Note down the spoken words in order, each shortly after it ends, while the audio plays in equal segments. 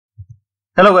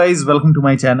Hello guys, welcome to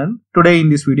my channel. Today in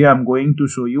this video I'm going to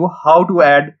show you how to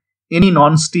add any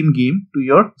non-Steam game to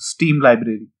your Steam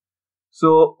library.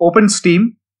 So open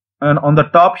Steam and on the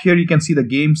top here you can see the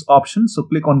games option. So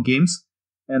click on games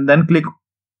and then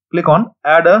click on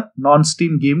add a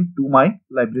non-Steam game to my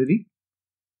library.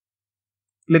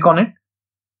 Click on it.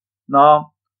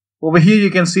 Now over here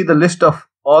you can see the list of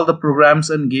all the programs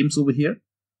and games over here.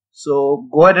 So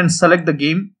go ahead and select the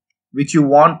game which you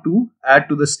want to add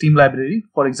to the Steam library.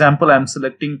 For example, I'm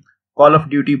selecting Call of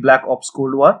Duty Black Ops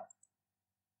Cold War,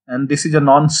 and this is a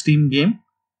non-Steam game.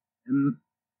 And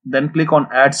then click on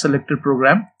add selected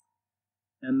program,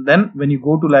 and then when you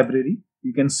go to library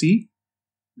you can see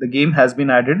the game has been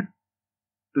added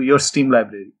to your Steam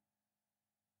library.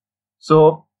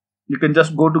 So you can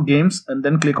just go to games and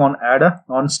then click on add a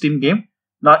non-Steam game.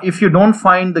 Now if you don't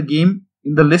find the game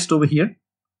in the list over here,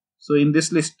 so in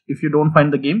this list if you don't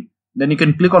find the game, then you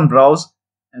can click on browse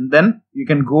and then you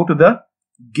can go to the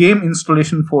game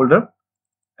installation folder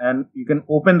and you can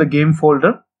open the game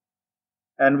folder,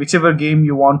 and whichever game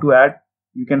you want to add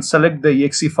you can select the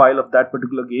exe file of that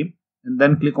particular game and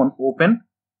then click on open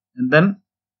and then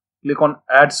click on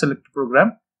add select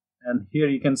program, and here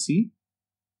you can see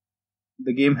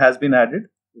the game has been added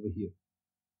over here.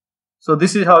 So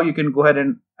this is how you can go ahead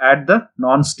and add the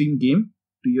non-Steam game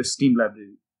to your Steam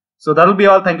library. So that will be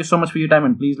all. Thank you so much for your time,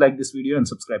 and please like this video and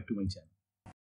subscribe to my channel.